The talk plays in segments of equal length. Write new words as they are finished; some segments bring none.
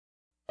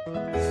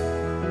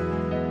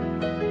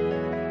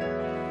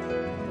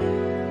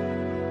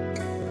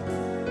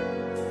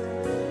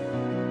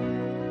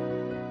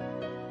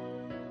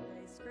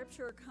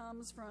scripture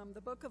comes from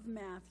the book of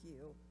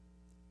Matthew,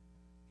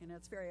 and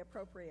it's very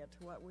appropriate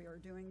to what we are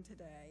doing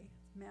today.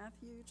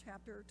 Matthew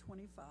chapter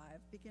 25,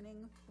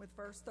 beginning with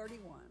verse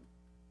 31.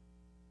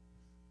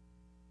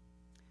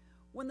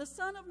 When the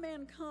Son of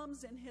Man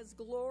comes in his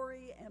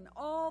glory and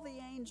all the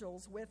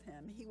angels with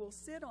him, he will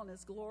sit on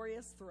his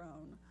glorious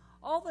throne.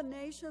 All the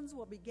nations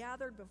will be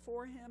gathered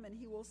before him, and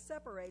he will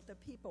separate the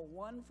people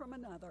one from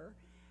another,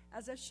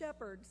 as a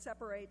shepherd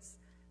separates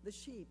the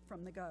sheep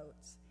from the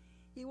goats.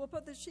 He will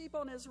put the sheep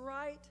on his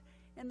right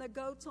and the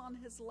goats on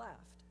his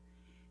left.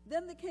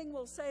 Then the king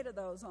will say to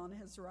those on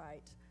his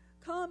right,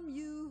 "Come,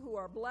 you who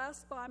are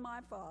blessed by my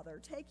Father,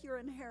 take your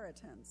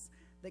inheritance,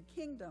 the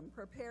kingdom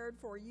prepared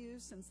for you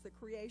since the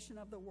creation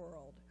of the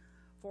world.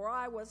 For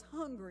I was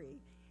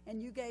hungry,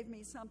 and you gave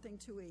me something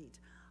to eat.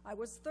 I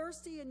was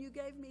thirsty, and you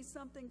gave me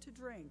something to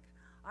drink.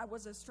 I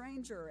was a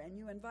stranger, and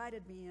you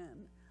invited me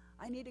in.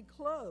 I needed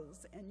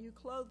clothes, and you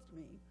clothed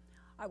me.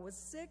 I was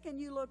sick, and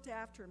you looked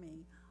after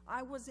me.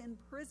 I was in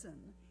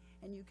prison,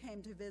 and you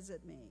came to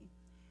visit me."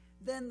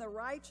 Then the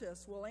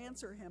righteous will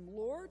answer him,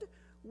 "Lord,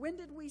 when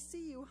did we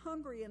see you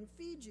hungry and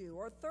feed you,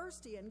 or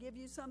thirsty and give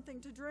you something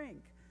to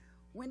drink?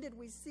 When did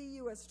we see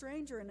you a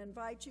stranger and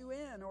invite you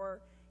in,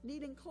 or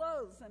needing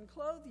clothes and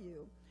clothe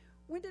you?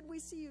 When did we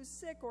see you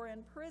sick or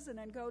in prison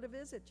and go to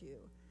visit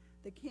you?"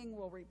 The king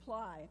will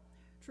reply,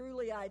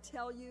 "Truly I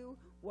tell you,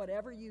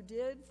 whatever you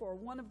did for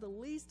one of the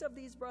least of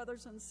these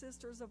brothers and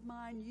sisters of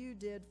mine, you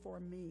did for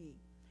me."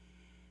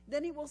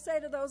 Then he will say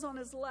to those on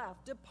his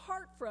left,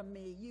 "Depart from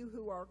me, you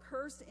who are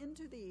cursed,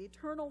 into the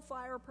eternal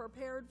fire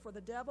prepared for the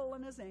devil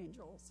and his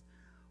angels.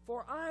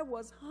 For I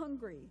was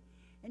hungry,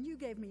 and you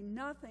gave me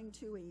nothing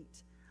to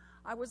eat.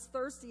 I was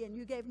thirsty, and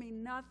you gave me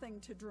nothing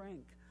to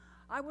drink.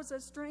 I was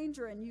a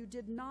stranger, and you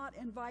did not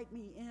invite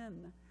me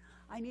in.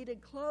 I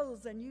needed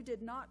clothes, and you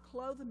did not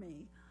clothe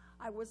me.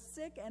 I was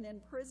sick and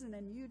in prison,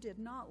 and you did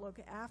not look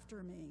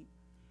after me."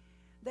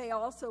 They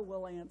also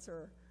will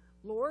answer,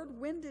 "Lord,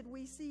 when did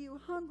we see you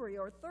hungry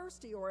or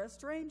thirsty or a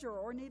stranger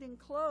or needing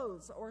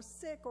clothes or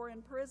sick or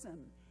in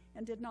prison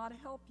and did not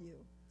help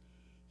you?"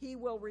 He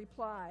will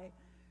reply,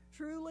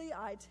 "Truly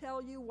I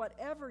tell you,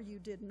 whatever you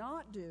did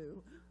not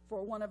do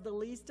for one of the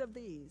least of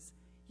these,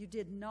 you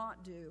did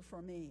not do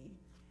for me."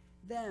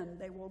 Then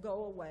they will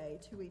go away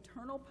to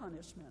eternal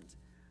punishment,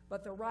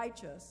 but the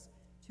righteous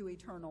to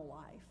eternal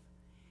life.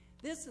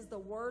 This is the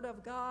word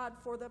of God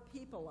for the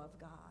people of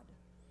God.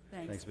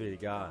 Thanks be to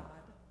God.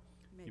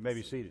 You may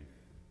be seated.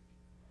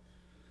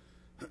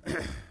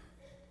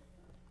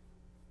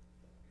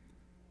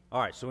 All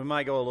right, so we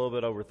might go a little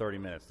bit over 30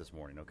 minutes this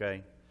morning,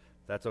 okay?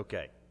 That's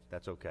okay.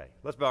 That's okay.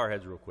 Let's bow our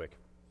heads real quick.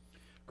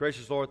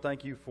 Gracious Lord,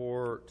 thank you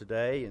for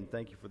today, and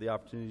thank you for the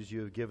opportunities you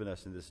have given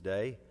us in this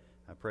day.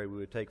 I pray we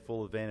would take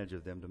full advantage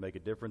of them to make a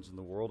difference in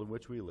the world in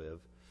which we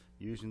live,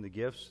 using the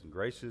gifts and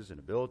graces and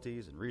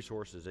abilities and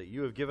resources that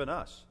you have given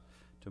us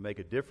to make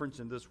a difference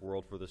in this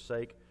world for the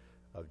sake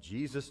of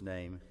Jesus'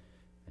 name,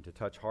 and to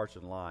touch hearts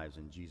and lives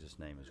in Jesus'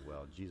 name as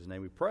well. In Jesus'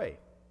 name we pray.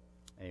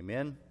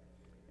 Amen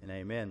and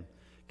amen.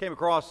 Came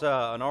across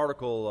an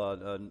article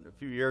a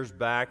few years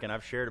back, and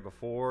I've shared it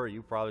before.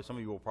 Some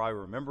of you will probably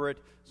remember it.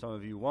 Some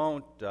of you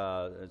won't,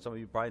 and some of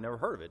you probably never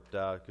heard of it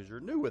because you're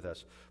new with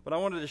us. But I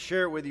wanted to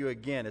share it with you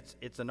again.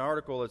 It's an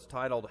article that's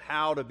titled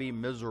 "How to Be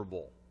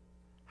Miserable."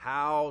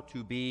 How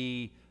to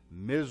be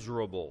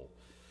miserable.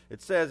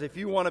 It says, if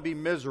you want to be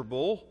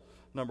miserable,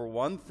 number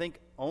one, think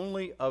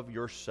only of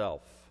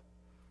yourself.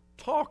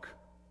 Talk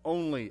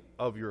only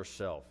of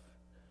yourself.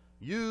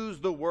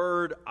 Use the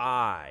word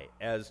 "I"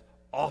 as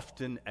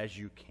often as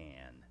you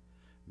can.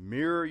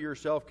 Mirror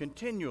yourself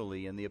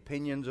continually in the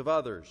opinions of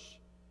others.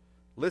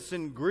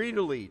 Listen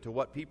greedily to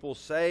what people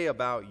say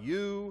about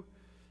you.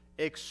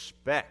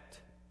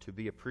 Expect to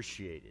be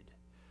appreciated.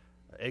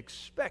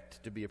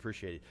 Expect to be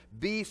appreciated.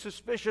 Be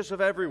suspicious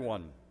of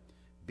everyone.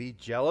 Be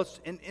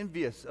jealous and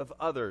envious of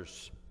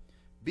others.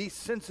 Be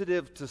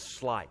sensitive to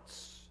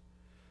slights.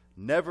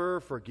 Never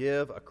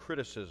forgive a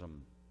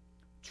criticism.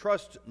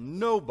 Trust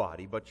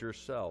nobody but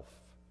yourself.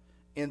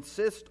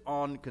 Insist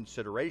on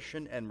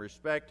consideration and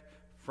respect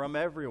from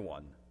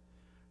everyone.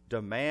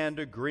 Demand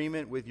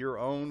agreement with your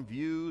own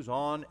views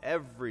on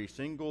every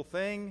single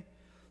thing.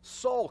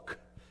 Sulk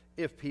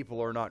if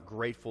people are not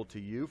grateful to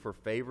you for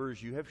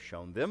favors you have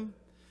shown them.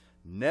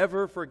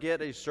 Never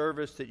forget a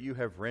service that you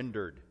have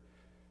rendered.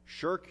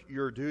 Shirk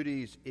your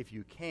duties if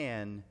you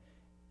can.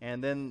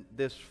 And then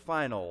this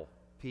final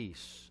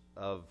piece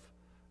of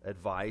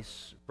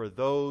advice for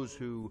those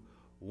who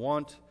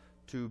want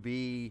to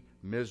be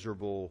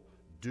miserable: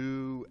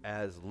 do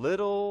as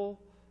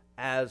little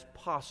as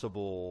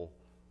possible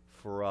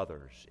for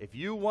others. If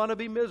you want to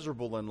be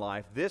miserable in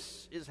life,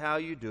 this is how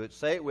you do it.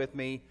 Say it with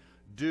me: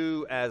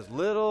 do as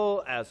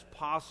little as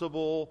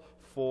possible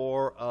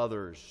for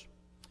others.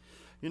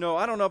 You know,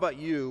 I don't know about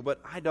you, but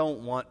I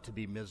don't want to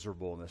be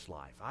miserable in this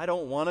life. I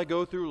don't want to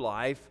go through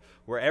life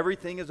where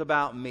everything is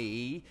about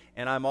me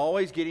and I'm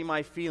always getting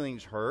my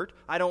feelings hurt.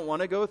 I don't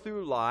want to go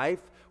through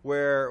life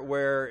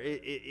where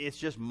it's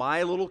just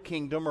my little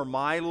kingdom or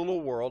my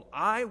little world.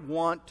 I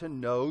want to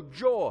know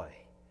joy.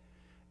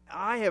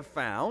 I have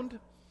found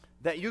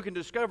that you can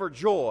discover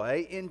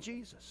joy in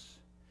Jesus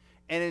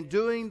and in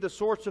doing the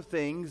sorts of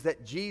things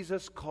that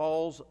Jesus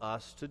calls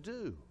us to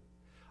do.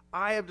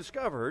 I have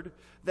discovered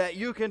that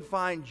you can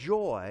find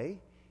joy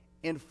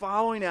in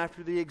following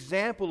after the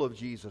example of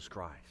Jesus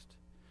Christ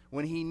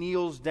when he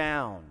kneels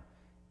down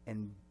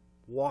and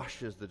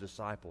washes the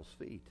disciples'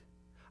 feet.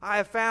 I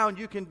have found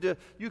you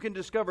can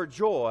discover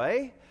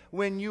joy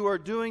when you are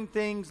doing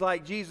things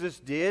like Jesus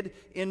did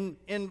in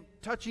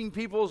touching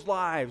people's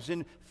lives,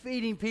 in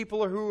feeding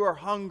people who are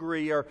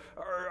hungry,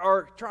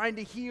 or trying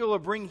to heal or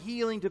bring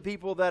healing to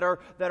people that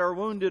are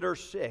wounded or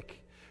sick.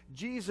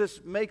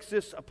 Jesus makes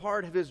this a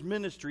part of his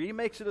ministry. He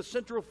makes it a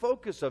central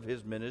focus of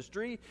his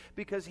ministry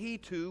because he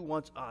too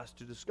wants us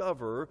to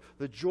discover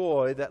the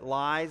joy that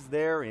lies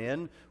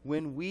therein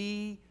when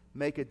we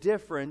make a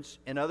difference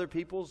in other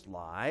people's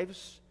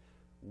lives.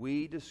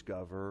 We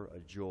discover a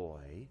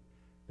joy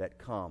that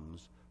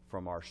comes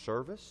from our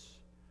service,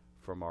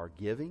 from our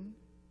giving,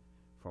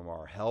 from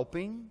our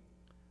helping,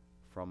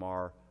 from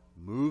our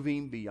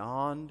moving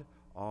beyond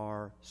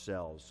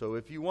ourselves. So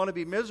if you want to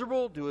be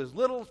miserable, do as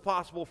little as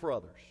possible for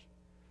others.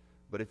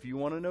 But if you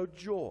want to know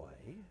joy,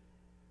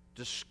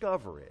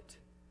 discover it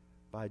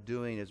by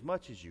doing as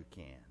much as you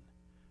can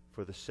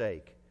for the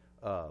sake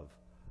of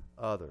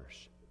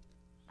others.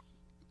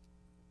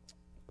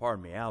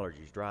 Pardon me,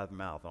 allergies, dry the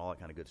mouth, and all that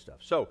kind of good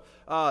stuff. So,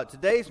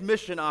 today's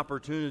mission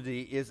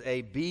opportunity is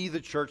a Be the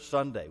Church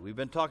Sunday. We've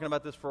been talking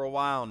about this for a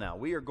while now.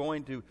 We are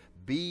going to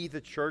be the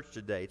church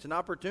today. It's an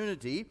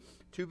opportunity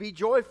to be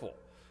joyful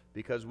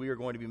because we are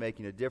going to be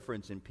making a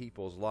difference in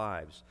people's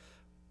lives.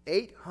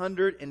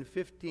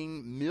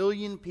 815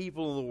 million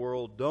people in the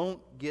world don't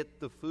get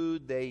the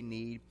food they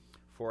need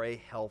for a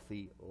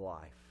healthy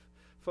life.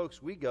 Folks,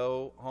 we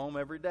go home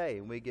every day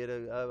and we get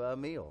a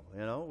meal.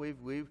 You know,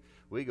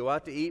 we go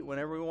out to eat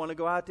whenever we want to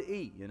go out to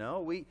eat. You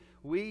know,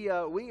 we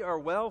are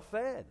well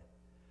fed,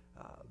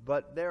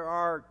 but there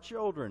are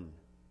children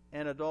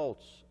and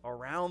adults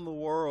around the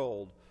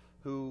world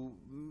who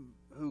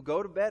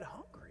go to bed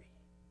hungry,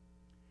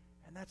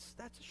 and that's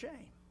a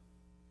shame.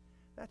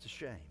 That's a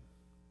shame.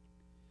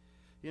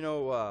 You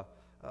know,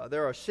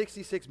 there are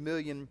 66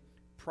 million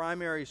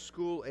primary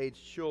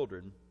school-age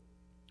children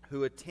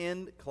who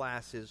attend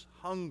classes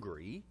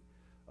hungry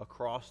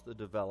across the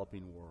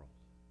developing world.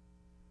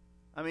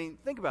 I mean,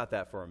 think about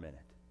that for a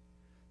minute.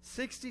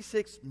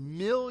 66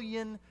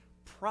 million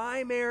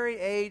primary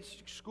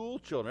age school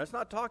children. That's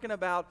not talking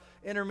about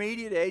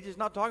intermediate age. It's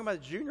not talking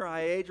about junior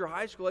high age or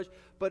high school age,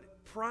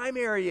 but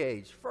primary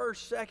age,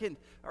 first, second,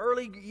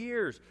 early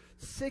years.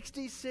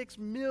 66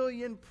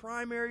 million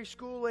primary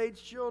school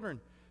age children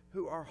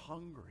who are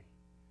hungry,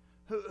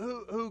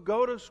 who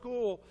go to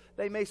school.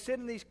 They may sit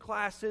in these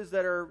classes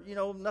that are, you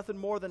know, nothing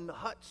more than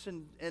huts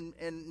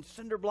and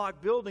cinder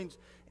block buildings,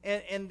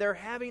 and they're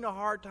having a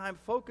hard time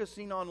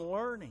focusing on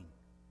learning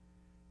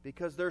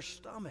because their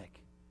stomach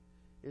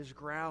is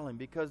growling,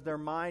 because their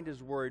mind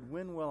is worried,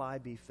 when will I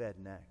be fed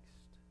next?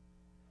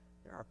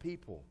 There are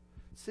people,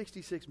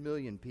 66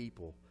 million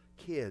people,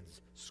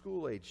 kids,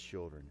 school-age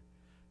children,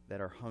 that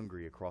are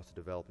hungry across the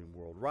developing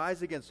world.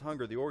 Rise Against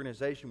Hunger, the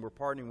organization we're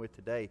partnering with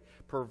today,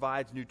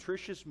 provides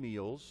nutritious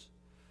meals.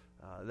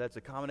 That's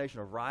a combination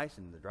of rice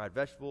and the dried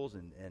vegetables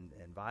and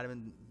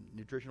vitamin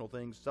nutritional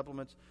things,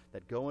 supplements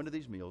that go into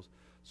these meals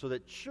so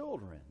that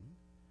children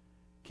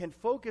can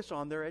focus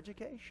on their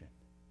education.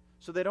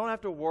 So they don't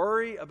have to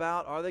worry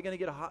about, are they going to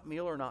get a hot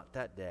meal or not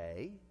that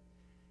day?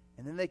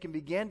 And then they can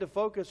begin to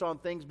focus on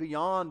things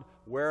beyond,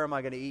 where am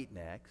I going to eat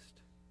next?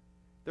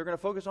 They're going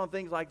to focus on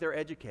things like their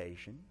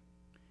education.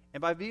 And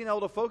by being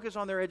able to focus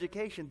on their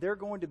education, they're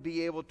going to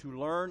be able to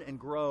learn and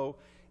grow,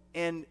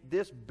 and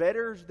this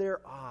betters their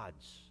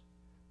odds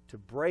to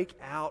break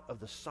out of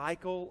the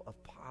cycle of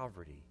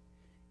poverty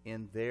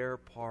in their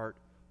part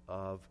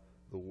of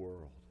the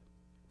world.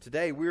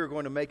 Today, we are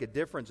going to make a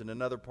difference in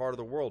another part of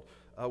the world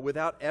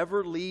without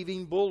ever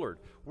leaving Bullard.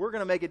 We're going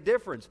to make a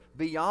difference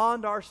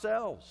beyond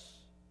ourselves.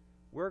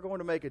 We're going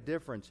to make a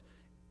difference,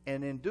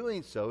 and in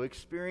doing so,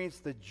 experience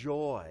the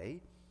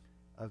joy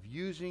of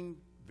using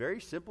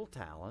very simple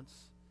talents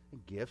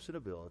and gifts and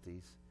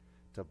abilities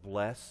to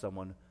bless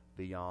someone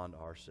beyond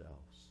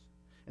ourselves.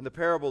 In the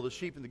parable of the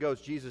sheep and the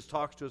goats, Jesus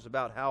talks to us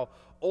about how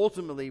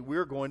ultimately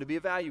we're going to be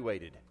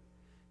evaluated.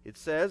 It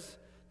says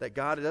that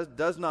God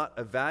does not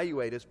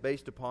evaluate us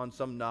based upon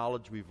some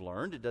knowledge we've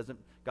learned.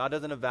 God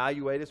doesn't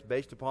evaluate us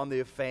based upon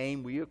the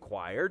fame we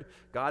acquired.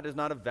 God does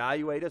not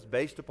evaluate us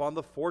based upon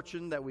the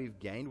fortune that we've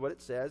gained. What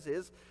it says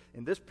is,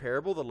 in this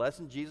parable, the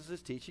lesson Jesus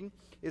is teaching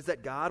is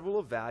that God will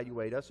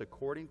evaluate us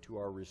according to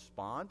our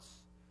response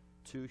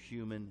to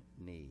human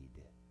need.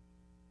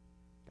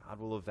 God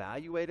will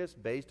evaluate us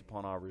based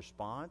upon our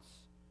response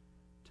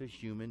to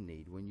human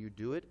need. When you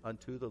do it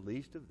unto the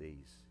least of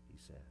these, he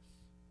says.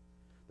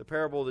 The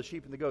parable of the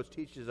sheep and the goats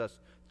teaches us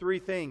three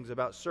things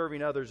about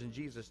serving others in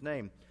Jesus'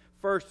 name.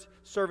 First,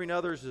 serving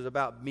others is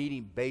about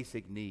meeting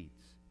basic needs.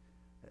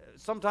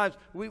 sometimes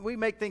we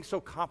make things so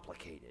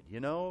complicated, you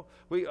know.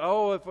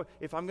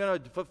 If I'm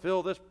going to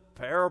fulfill this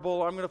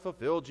parable, I'm going to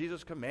fulfill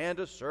Jesus' command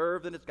to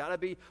serve, then it's got to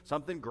be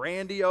something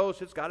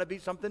grandiose. It's got to be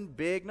something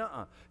big.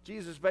 Nuh-uh.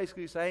 Jesus is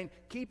basically saying,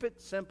 keep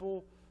it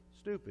simple,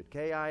 stupid.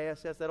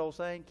 K-I-S-S, that old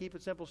saying, keep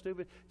it simple,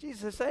 stupid.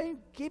 Jesus is saying,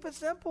 keep it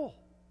simple.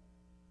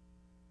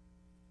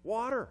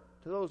 Water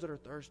to those that are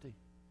thirsty.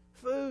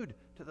 Food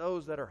to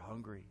those that are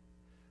hungry.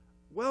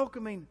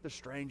 Welcoming the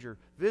stranger,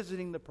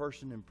 visiting the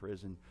person in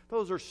prison.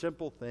 Those are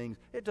simple things.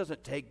 It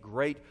doesn't take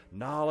great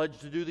knowledge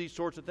to do these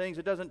sorts of things.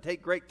 It doesn't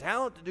take great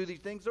talent to do these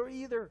things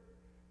either.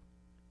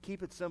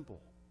 Keep it simple.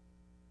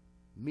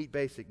 Meet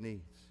basic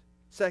needs.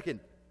 Second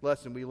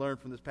lesson we learn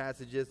from this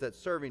passage is that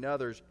serving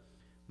others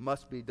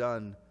must be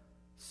done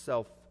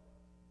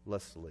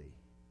selflessly.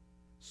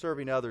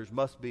 Serving others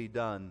must be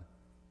done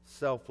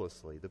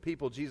selflessly. The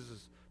people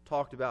Jesus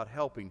talked about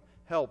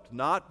helped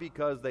not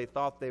because they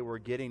thought they were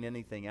getting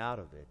anything out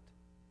of it.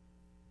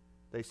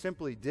 They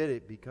simply did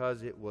it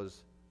because it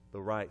was the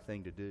right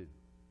thing to do.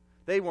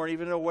 They weren't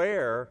even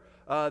aware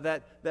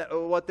that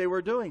what they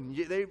were doing.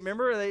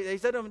 They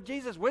said to him,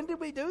 Jesus, when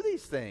did we do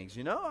these things?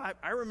 You know,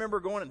 I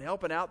remember going and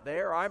helping out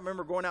there. I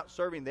remember going out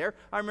serving there.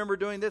 I remember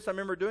doing this. I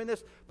remember doing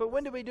this. But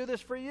when did we do this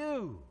for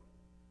you?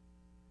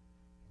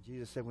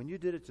 Jesus said, when you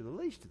did it to the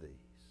least of these,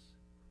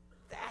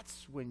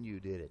 that's when you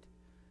did it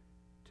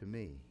to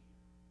me.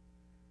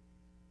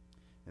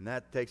 And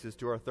that takes us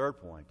to our third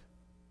point,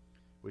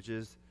 which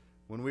is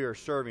when we are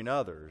serving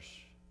others,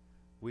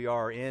 we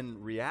are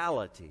in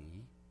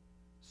reality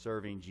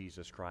serving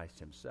Jesus Christ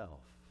himself.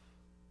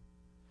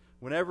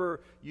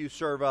 Whenever you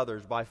serve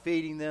others by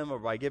feeding them or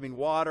by giving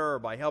water or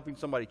by helping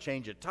somebody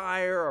change a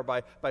tire or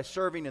by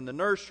serving in the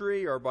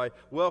nursery or by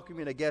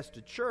welcoming a guest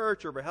to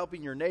church or by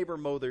helping your neighbor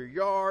mow their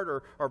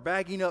yard or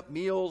bagging up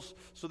meals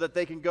so that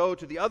they can go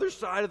to the other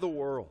side of the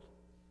world,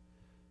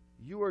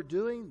 you are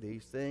doing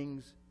these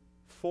things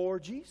for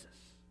Jesus.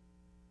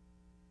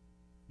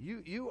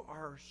 You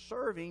are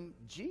serving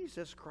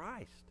Jesus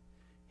Christ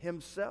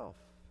himself.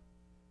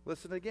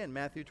 Listen again,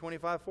 Matthew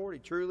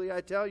 25:40. Truly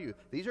I tell you,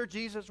 these are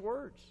Jesus'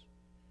 words.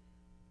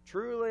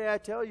 Truly I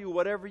tell you,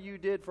 whatever you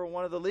did for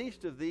one of the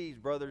least of these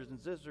brothers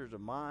and sisters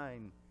of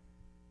mine,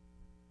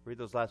 read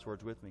those last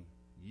words with me.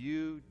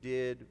 You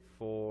did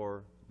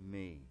for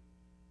me.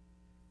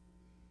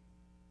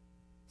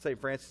 St.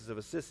 Francis of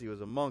Assisi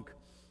was a monk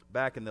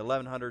back in the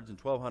 1100s and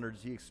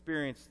 1200s. He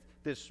experienced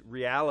this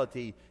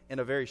reality in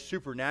a very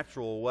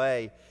supernatural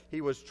way.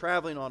 He was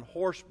traveling on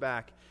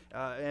horseback,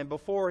 and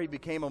before he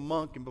became a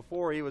monk and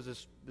before he was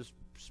this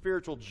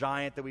spiritual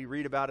giant that we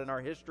read about in our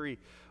history,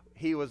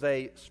 he was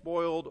a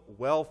spoiled,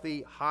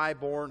 wealthy,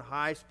 high-born,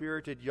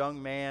 high-spirited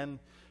young man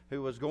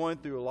who was going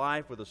through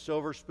life with a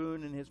silver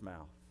spoon in his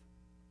mouth.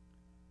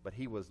 But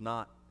he was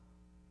not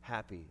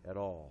happy at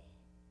all.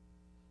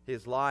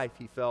 His life,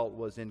 he felt,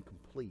 was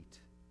incomplete.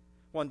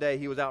 One day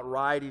he was out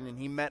riding and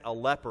he met a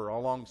leper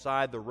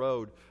alongside the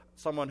road,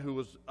 someone who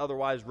was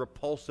otherwise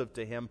repulsive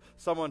to him,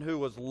 someone who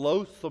was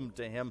loathsome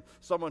to him,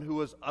 someone who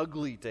was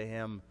ugly to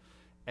him.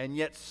 And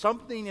yet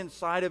something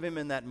inside of him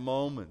in that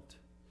moment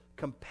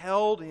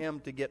compelled him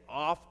to get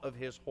off of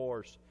his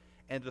horse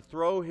and to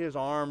throw his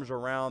arms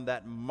around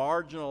that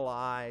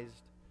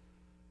marginalized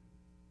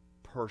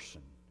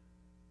person.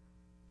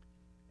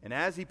 And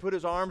as he put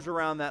his arms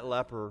around that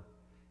leper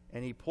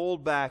and he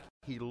pulled back,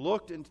 he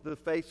looked into the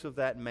face of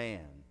that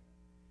man,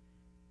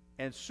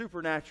 and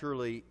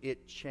supernaturally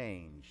it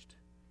changed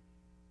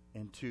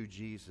into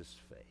Jesus'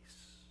 face.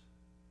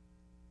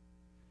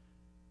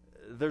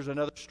 There's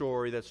another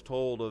story that's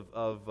told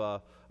of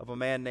a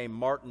man named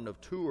Martin of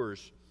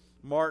Tours.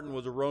 Martin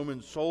was a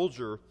Roman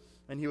soldier,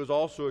 and he was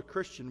also a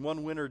Christian.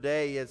 One winter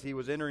day, as he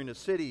was entering a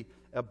city,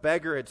 a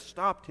beggar had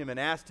stopped him and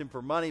asked him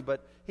for money,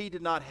 but he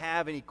did not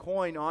have any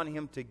coin on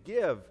him to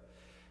give.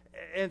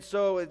 And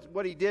so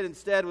what he did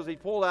instead was he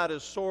pulled out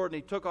his sword and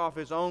he took off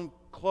his own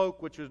cloak,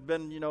 which had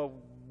been,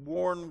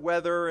 worn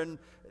weather and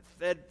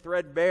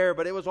threadbare,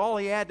 but it was all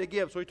he had to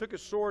give. So he took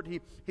his sword,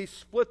 he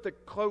split the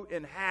coat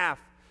in half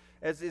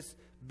as this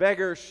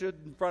beggar stood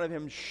in front of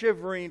him,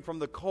 shivering from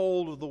the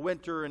cold of the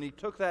winter, and he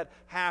took that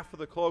half of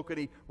the cloak and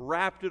he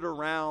wrapped it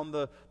around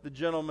the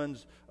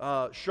gentleman's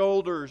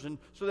shoulders, and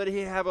so that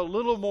he'd have a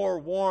little more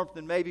warmth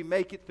and maybe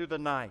make it through the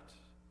night.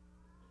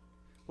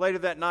 Later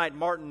that night,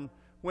 Martin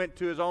went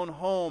to his own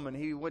home and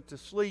he went to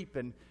sleep,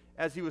 and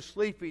as he was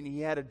sleeping,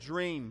 he had a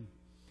dream.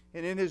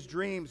 And in his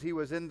dreams, he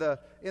was in the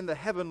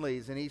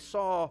heavenlies, and he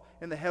saw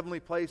in the heavenly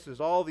places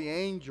all the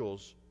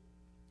angels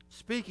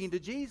speaking to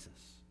Jesus.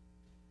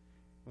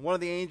 And one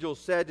of the angels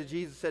said to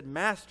Jesus,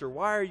 Master,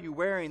 why are you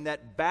wearing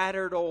that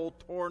battered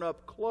old torn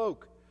up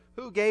cloak?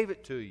 Who gave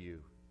it to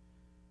you?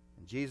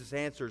 And Jesus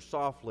answered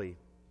softly,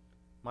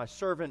 my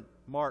servant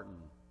Martin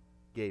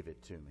gave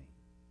it to me.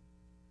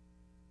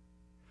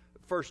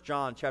 1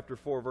 John chapter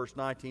 4, verse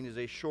 19 is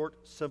a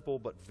short, simple,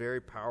 but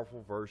very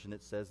powerful verse, and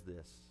it says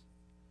this.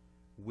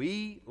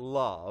 We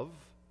love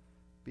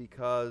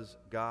because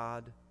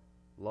God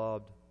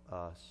loved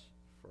us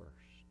first.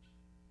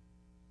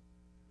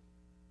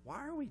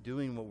 Why are we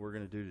doing what we're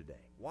going to do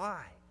today?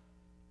 Why?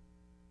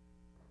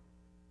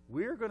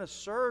 we're going to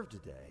serve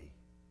today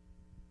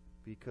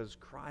because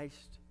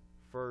Christ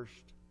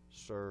first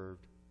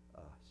served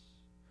us.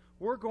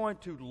 We're going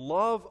to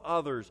love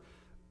others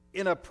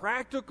in a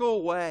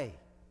practical way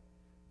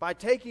by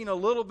taking a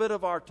little bit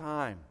of our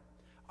time.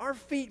 Our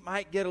feet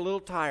might get a little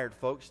tired,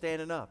 folks,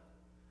 standing up.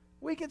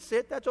 We can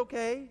sit, that's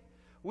okay.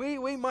 We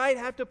might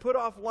have to put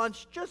off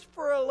lunch just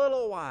for a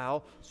little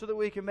while so that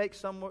we can make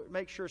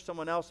sure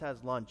someone else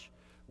has lunch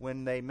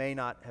when they may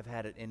not have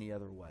had it any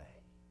other way.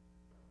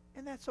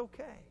 And that's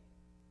okay.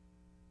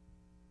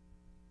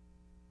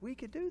 We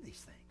can do these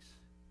things.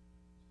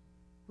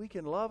 We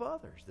can love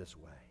others this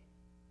way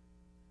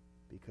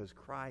because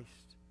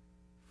Christ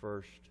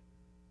first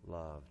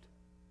loved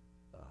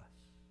us.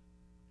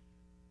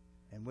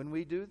 And when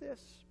we do this,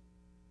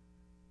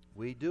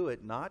 we do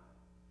it not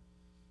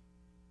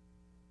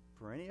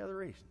for any other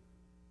reason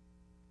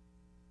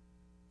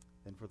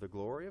than for the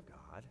glory of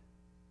God,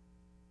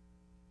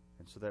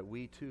 and so that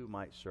we too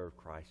might serve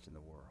Christ in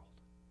the world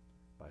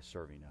by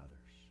serving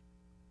others.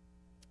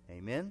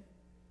 Amen?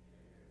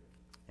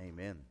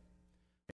 Amen.